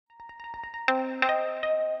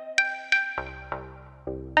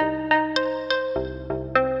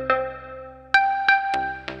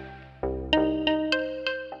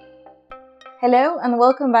Hello and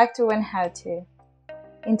welcome back to oneHOWTO.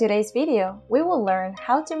 In today's video, we will learn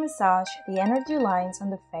how to massage the energy lines on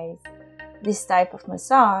the face. This type of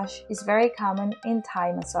massage is very common in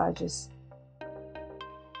Thai massages.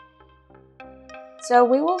 So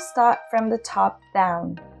we will start from the top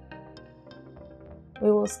down. We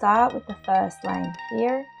will start with the first line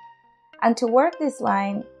here. And to work this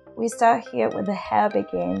line, we start here where the hair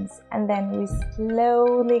begins and then we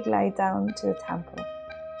slowly glide down to the temple.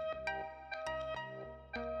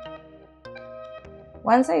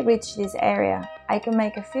 Once I reach this area, I can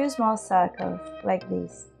make a few small circles like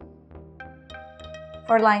this.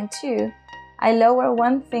 For line 2, I lower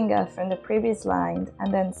one finger from the previous line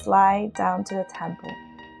and then slide down to the temple.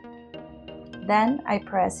 Then I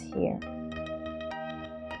press here.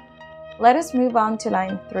 Let us move on to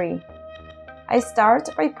line 3. I start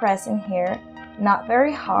by pressing here, not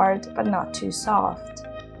very hard but not too soft.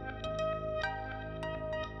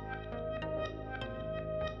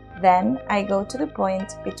 Then I go to the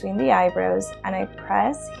point between the eyebrows and I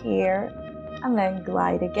press here and then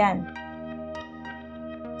glide again.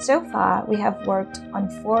 So far we have worked on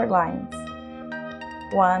 4 lines.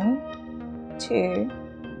 1, 2,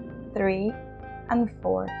 3, and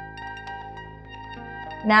 4.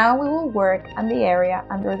 Now we will work on the area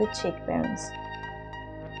under the cheekbones.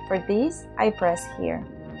 For this, I press here.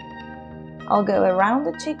 I'll go around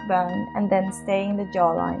the cheekbone and then stay in the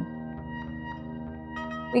jawline.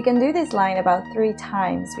 We can do this line about 3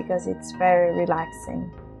 times because it's very relaxing.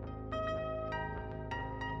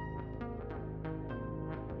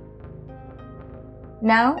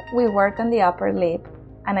 Now we work on the upper lip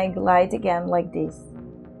and I glide again like this.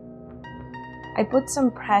 I put some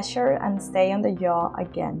pressure and stay on the jaw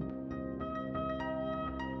again.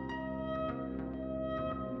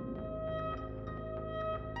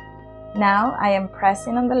 Now I am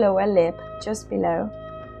pressing on the lower lip just below.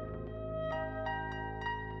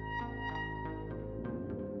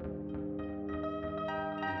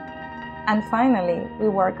 And finally, we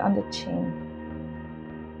work on the chin.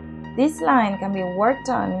 This line can be worked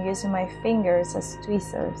on using my fingers as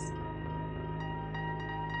tweezers.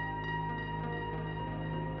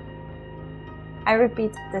 I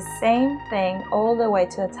repeat the same thing all the way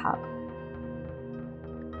to the top.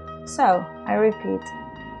 So, I repeat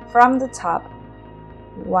from the top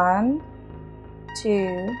 1,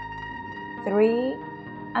 2, 3,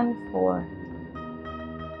 and 4.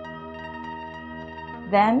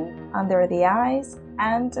 Then under the eyes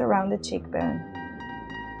and around the cheekbone.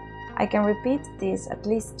 I can repeat this at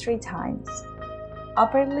least 3 times.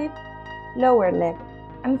 Upper lip, lower lip,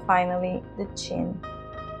 and finally the chin.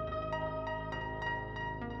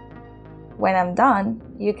 When I'm done,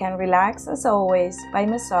 you can relax as always by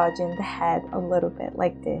massaging the head a little bit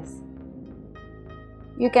like this.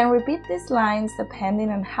 You can repeat these lines depending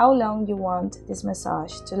on how long you want this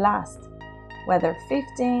massage to last, whether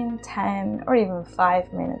 15, 10, or even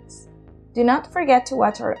 5 minutes. Do not forget to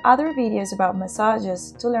watch our other videos about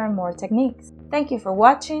massages to learn more techniques. Thank you for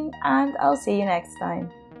watching and I'll see you next time.